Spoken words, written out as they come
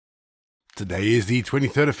Today is the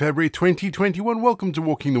 23rd of February 2021. Welcome to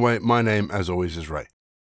Walking the Way. My name, as always, is Ray.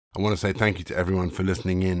 I want to say thank you to everyone for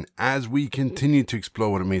listening in as we continue to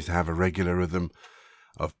explore what it means to have a regular rhythm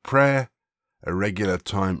of prayer, a regular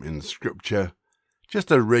time in Scripture, just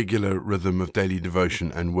a regular rhythm of daily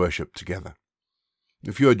devotion and worship together.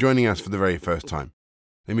 If you are joining us for the very first time,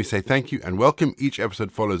 let me say thank you and welcome. Each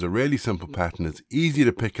episode follows a really simple pattern. It's easy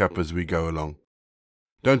to pick up as we go along.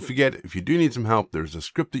 Don't forget, if you do need some help, there is a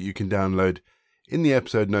script that you can download. In the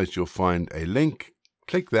episode notes, you'll find a link.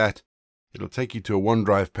 Click that. It'll take you to a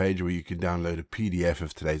OneDrive page where you can download a PDF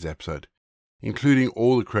of today's episode, including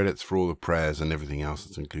all the credits for all the prayers and everything else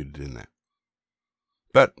that's included in there.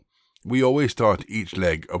 But we always start each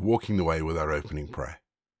leg of Walking the Way with our opening prayer.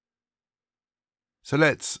 So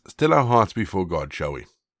let's still our hearts before God, shall we?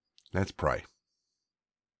 Let's pray.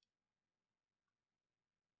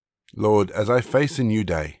 Lord, as I face a new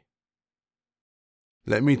day,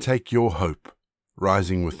 let me take your hope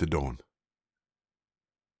rising with the dawn.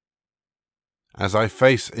 As I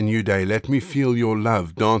face a new day, let me feel your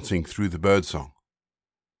love dancing through the birdsong.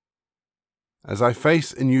 As I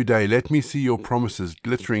face a new day, let me see your promises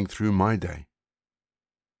glittering through my day.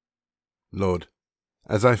 Lord,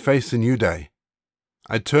 as I face a new day,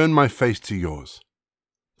 I turn my face to yours,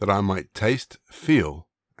 that I might taste, feel,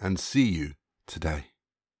 and see you today.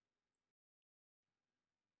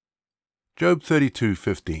 Job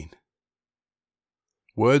 32:15.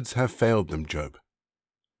 Words have failed them, Job.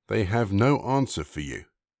 They have no answer for you.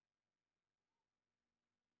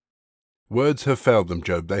 Words have failed them,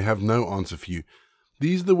 Job. They have no answer for you.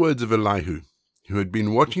 These are the words of Elihu, who had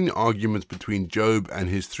been watching the arguments between Job and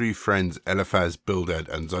his three friends Eliphaz, Bildad,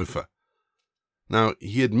 and Zophar. Now,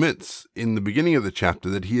 he admits in the beginning of the chapter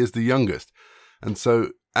that he is the youngest, and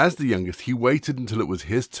so, as the youngest, he waited until it was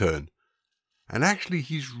his turn. And actually,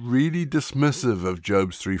 he's really dismissive of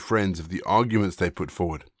Job's three friends, of the arguments they put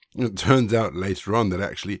forward. It turns out later on that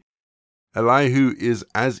actually Elihu is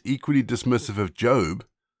as equally dismissive of Job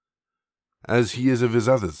as he is of his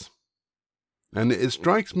others. And it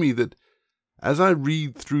strikes me that as I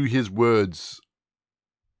read through his words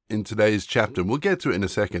in today's chapter, and we'll get to it in a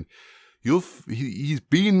second, he's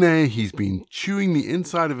been there, he's been chewing the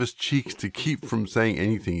inside of his cheeks to keep from saying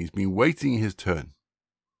anything. He's been waiting his turn.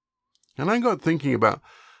 And I got thinking about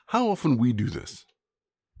how often we do this.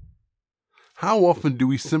 How often do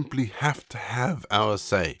we simply have to have our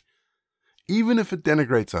say, even if it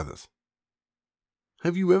denigrates others?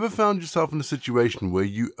 Have you ever found yourself in a situation where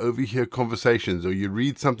you overhear conversations or you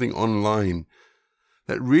read something online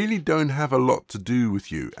that really don't have a lot to do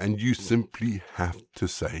with you and you simply have to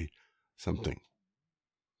say something?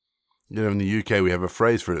 You know, in the UK we have a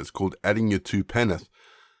phrase for it. It's called adding your two penneth.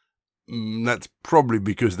 That's probably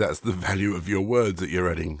because that's the value of your words that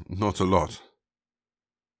you're adding, not a lot.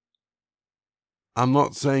 I'm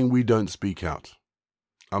not saying we don't speak out.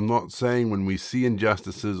 I'm not saying when we see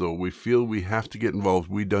injustices or we feel we have to get involved,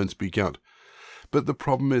 we don't speak out. But the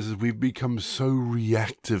problem is we've become so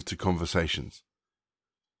reactive to conversations.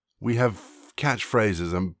 We have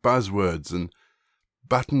catchphrases and buzzwords and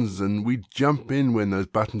buttons, and we jump in when those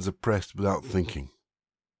buttons are pressed without thinking.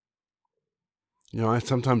 You know, I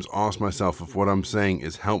sometimes ask myself if what I'm saying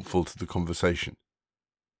is helpful to the conversation.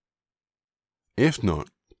 If not,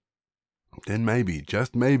 then maybe,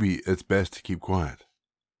 just maybe, it's best to keep quiet.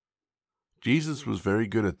 Jesus was very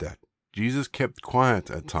good at that. Jesus kept quiet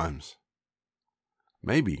at times.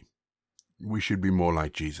 Maybe we should be more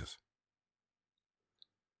like Jesus.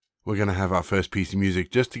 We're going to have our first piece of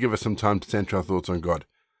music just to give us some time to center our thoughts on God.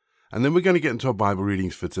 And then we're going to get into our Bible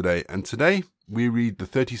readings for today. And today, we read the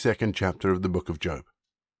 32nd chapter of the book of Job.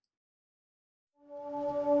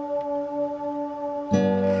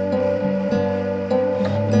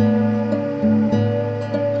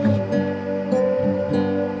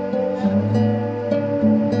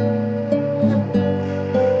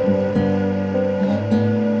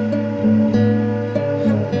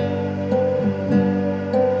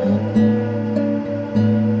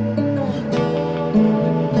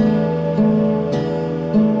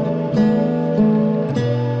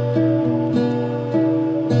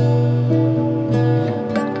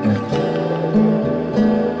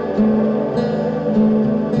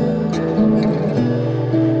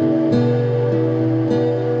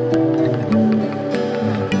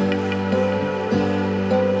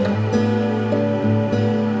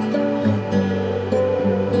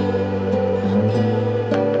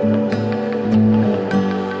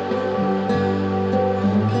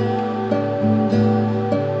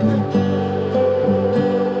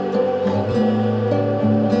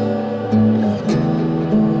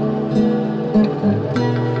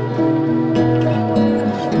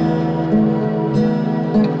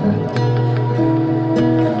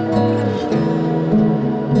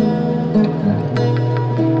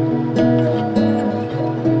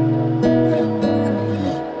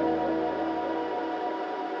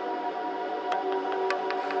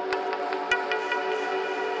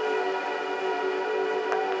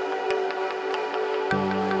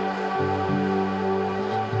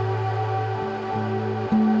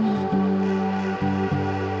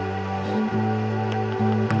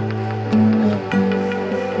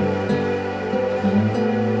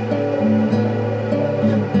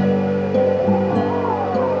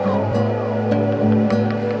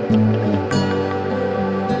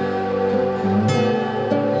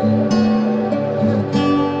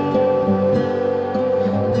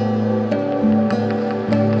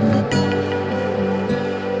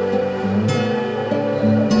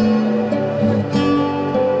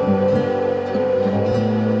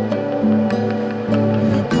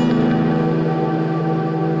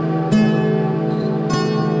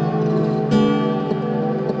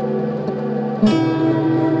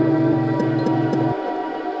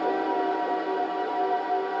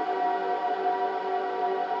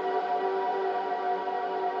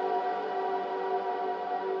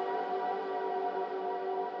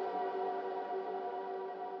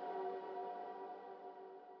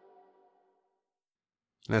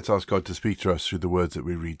 Let's ask God to speak to us through the words that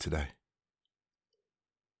we read today.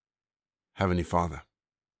 Heavenly Father,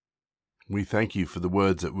 we thank you for the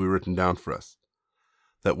words that were written down for us,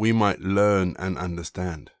 that we might learn and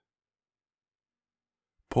understand.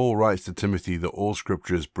 Paul writes to Timothy that all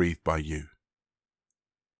Scripture is breathed by you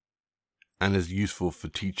and is useful for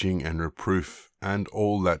teaching and reproof and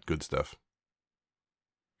all that good stuff.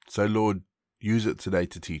 So, Lord, use it today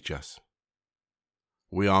to teach us.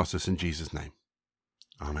 We ask this in Jesus' name.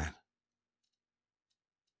 Amen.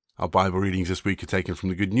 Our Bible readings this week are taken from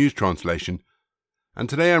the Good News Translation, and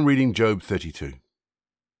today I'm reading Job 32.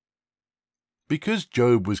 Because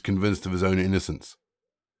Job was convinced of his own innocence,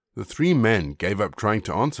 the three men gave up trying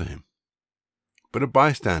to answer him. But a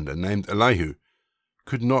bystander named Elihu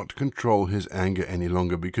could not control his anger any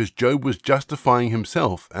longer because Job was justifying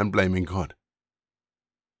himself and blaming God.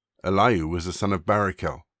 Elihu was the son of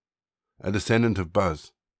Barachel, a descendant of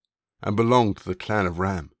Buz, and belonged to the clan of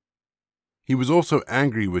Ram. He was also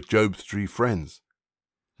angry with Job's three friends.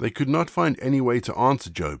 They could not find any way to answer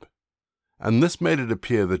Job, and this made it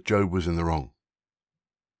appear that Job was in the wrong.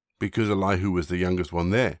 Because Elihu was the youngest one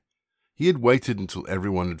there, he had waited until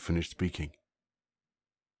everyone had finished speaking.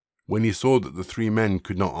 When he saw that the three men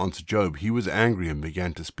could not answer Job, he was angry and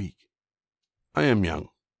began to speak. I am young,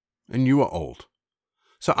 and you are old,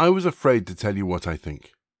 so I was afraid to tell you what I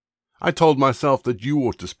think. I told myself that you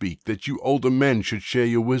ought to speak, that you older men should share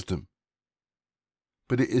your wisdom.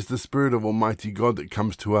 But it is the Spirit of Almighty God that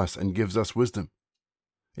comes to us and gives us wisdom.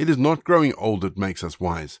 It is not growing old that makes us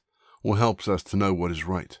wise, or helps us to know what is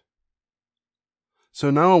right. So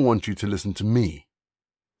now I want you to listen to me.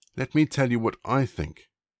 Let me tell you what I think.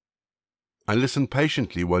 I listened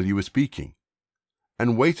patiently while you were speaking,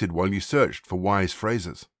 and waited while you searched for wise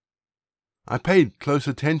phrases. I paid close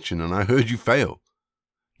attention and I heard you fail.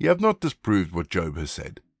 You have not disproved what Job has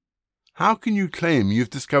said. How can you claim you have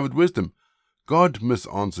discovered wisdom? God must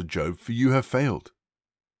answer Job, for you have failed.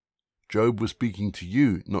 Job was speaking to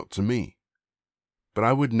you, not to me. But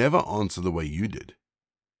I would never answer the way you did.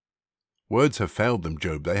 Words have failed them,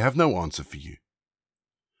 Job. They have no answer for you.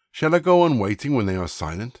 Shall I go on waiting when they are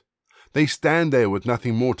silent? They stand there with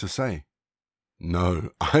nothing more to say. No,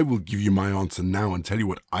 I will give you my answer now and tell you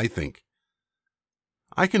what I think.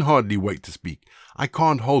 I can hardly wait to speak. I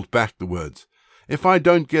can't hold back the words. If I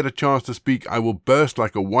don't get a chance to speak, I will burst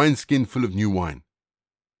like a wineskin full of new wine.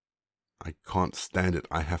 I can't stand it.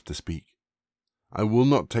 I have to speak. I will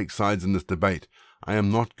not take sides in this debate. I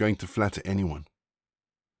am not going to flatter anyone.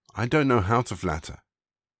 I don't know how to flatter,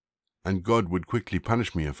 and God would quickly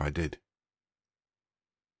punish me if I did.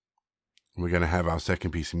 We're going to have our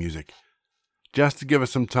second piece of music, just to give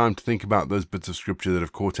us some time to think about those bits of scripture that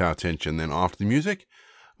have caught our attention. Then after the music,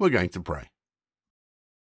 we're going to pray.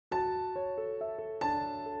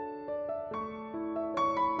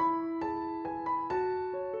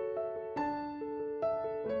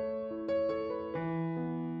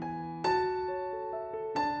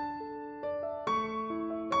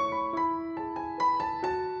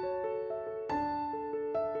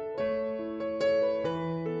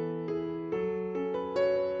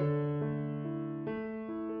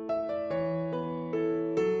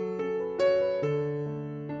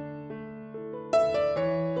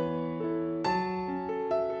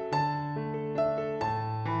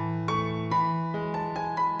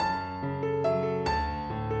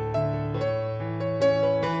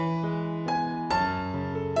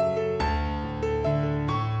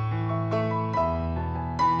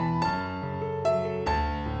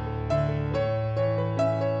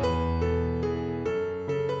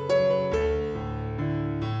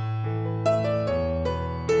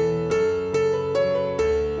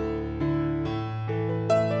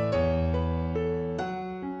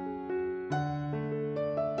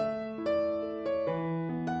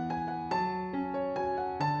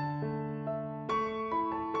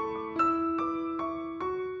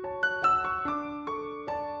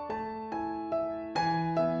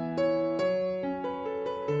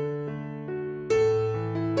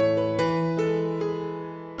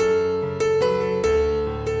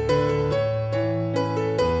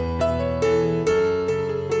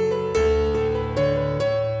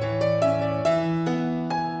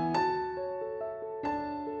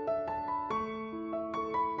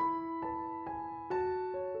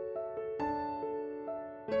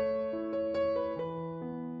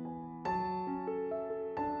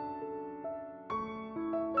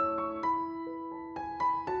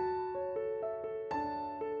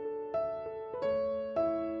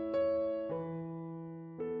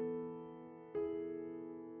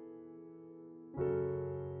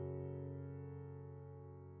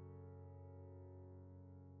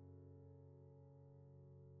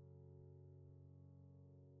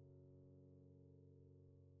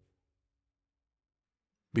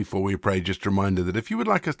 Before we pray, just a reminder that if you would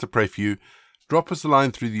like us to pray for you, drop us a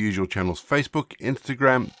line through the usual channels: Facebook,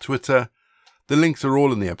 Instagram, Twitter. The links are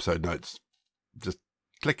all in the episode notes. Just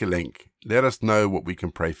click a link. Let us know what we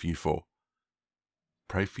can pray for you for.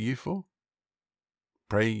 Pray for you for?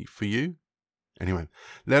 Pray for you? Anyway,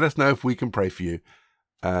 let us know if we can pray for you,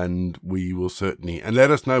 and we will certainly. And let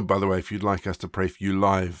us know, by the way, if you'd like us to pray for you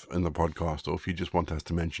live in the podcast, or if you just want us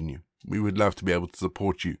to mention you. We would love to be able to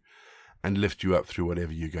support you and lift you up through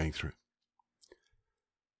whatever you're going through.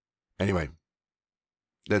 Anyway,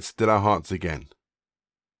 let's still our hearts again.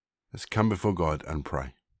 Let's come before God and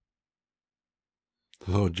pray.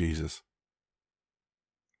 Lord Jesus,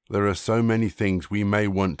 there are so many things we may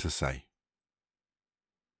want to say.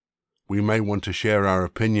 We may want to share our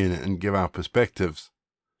opinion and give our perspectives,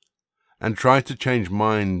 and try to change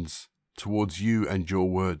minds towards you and your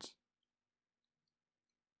words.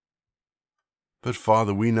 But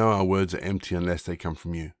Father, we know our words are empty unless they come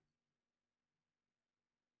from you.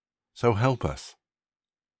 So help us.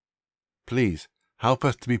 Please, help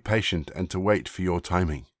us to be patient and to wait for your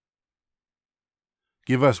timing.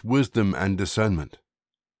 Give us wisdom and discernment.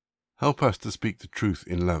 Help us to speak the truth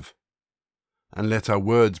in love. And let our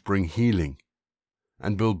words bring healing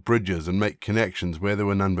and build bridges and make connections where there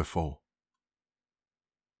were none before.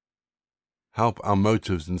 Help our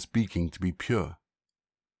motives in speaking to be pure.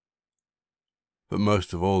 But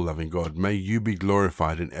most of all, loving God, may you be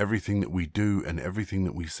glorified in everything that we do and everything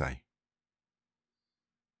that we say.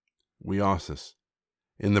 We ask this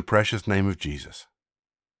in the precious name of Jesus.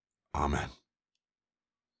 Amen.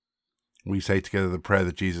 We say together the prayer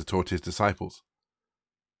that Jesus taught his disciples.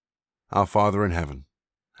 Our Father in heaven,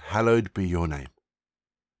 hallowed be your name.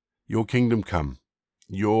 Your kingdom come,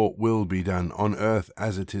 your will be done on earth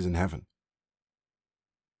as it is in heaven.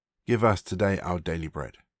 Give us today our daily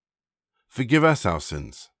bread. Forgive us our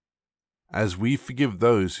sins, as we forgive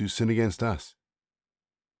those who sin against us.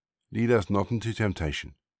 Lead us not into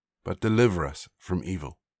temptation, but deliver us from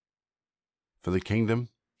evil. For the kingdom,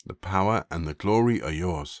 the power, and the glory are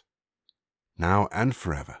yours, now and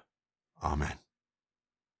forever. Amen.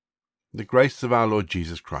 The grace of our Lord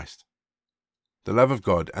Jesus Christ, the love of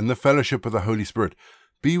God, and the fellowship of the Holy Spirit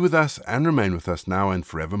be with us and remain with us now and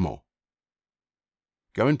forevermore.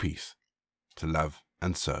 Go in peace to love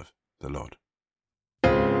and serve the Lord.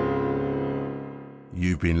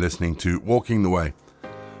 You've been listening to Walking the Way.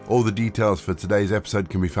 All the details for today's episode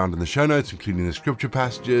can be found in the show notes, including the scripture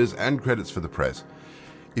passages and credits for the prayers.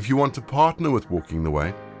 If you want to partner with Walking the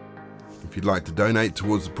Way, if you'd like to donate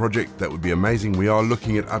towards the project, that would be amazing. We are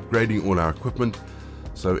looking at upgrading all our equipment,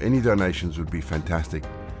 so any donations would be fantastic.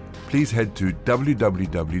 Please head to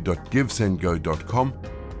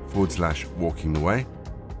www.givesendgo.com/walkingtheway.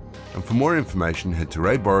 And for more information, head to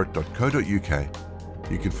rayborrett.co.uk.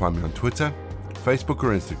 You can find me on Twitter, Facebook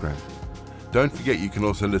or Instagram. Don't forget you can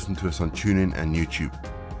also listen to us on TuneIn and YouTube.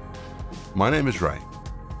 My name is Ray,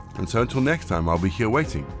 and so until next time I'll be here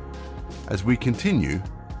waiting as we continue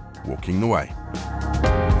walking the way.